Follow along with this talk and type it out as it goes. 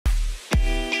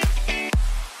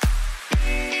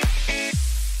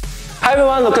Hi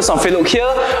everyone, Lucas from FITLUC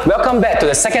here. Welcome back to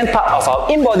the second part of our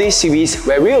InBody series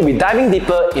where we will be diving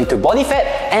deeper into body fat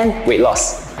and weight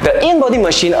loss. The InBody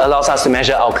machine allows us to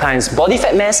measure our client's body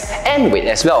fat mass and weight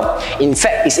as well. In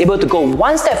fact, it's able to go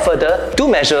one step further to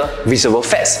measure visceral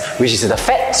fats, which is the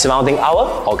fat surrounding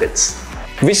our organs.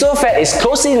 Visceral fat is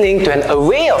closely linked to an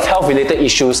array of health-related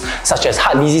issues such as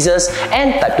heart diseases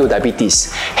and type 2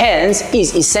 diabetes. Hence, it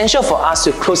is essential for us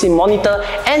to closely monitor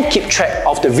and keep track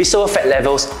of the visceral fat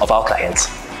levels of our clients.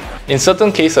 In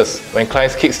certain cases, when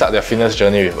clients kickstart their fitness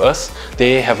journey with us,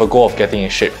 they have a goal of getting in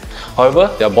shape.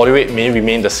 However, their body weight may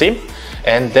remain the same,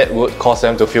 and that would cause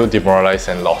them to feel demoralized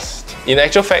and lost. In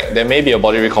actual fact, there may be a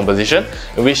body recomposition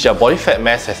in which their body fat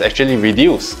mass has actually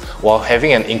reduced while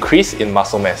having an increase in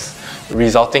muscle mass,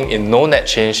 resulting in no net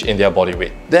change in their body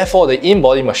weight. Therefore, the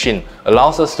InBody machine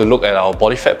allows us to look at our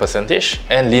body fat percentage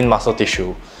and lean muscle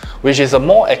tissue, which is a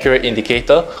more accurate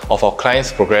indicator of our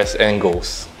clients' progress and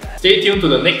goals. Stay tuned to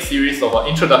the next series of our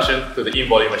introduction to the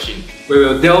InBody machine, where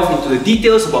we'll delve into the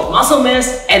details about muscle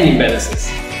mass and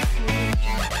imbalances.